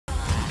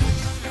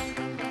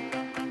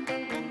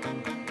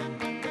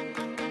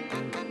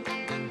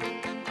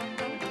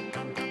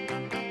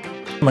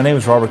My name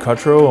is Robert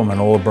Cottreau. I'm an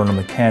oil burner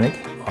mechanic.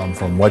 I'm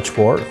from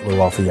Wedgeport, a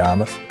little off of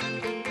Yarmouth.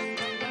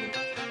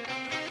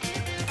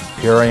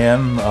 Here I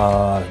am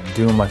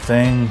doing my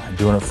thing,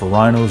 doing it for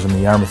Rhynos in the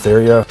Yarmouth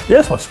area.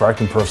 Yes, my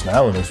sparkling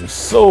personality is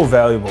so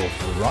valuable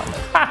for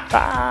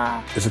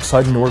Rhyno. It's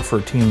exciting to work for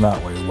a team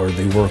that way, where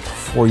they work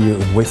for you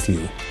and with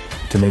you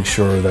to make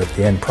sure that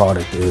the end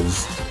product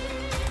is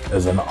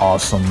an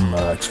awesome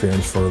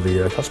experience for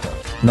the customer.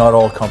 Not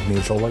all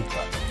companies are like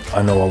that.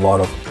 I know a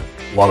lot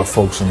of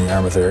folks in the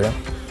Yarmouth area,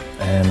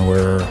 and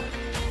we're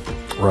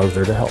out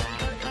there to help.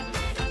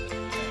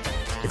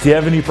 If you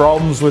have any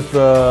problems with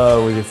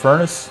your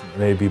furnace,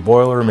 maybe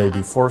boiler,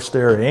 maybe forced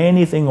air,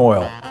 anything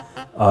oil,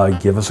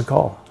 give us a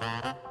call.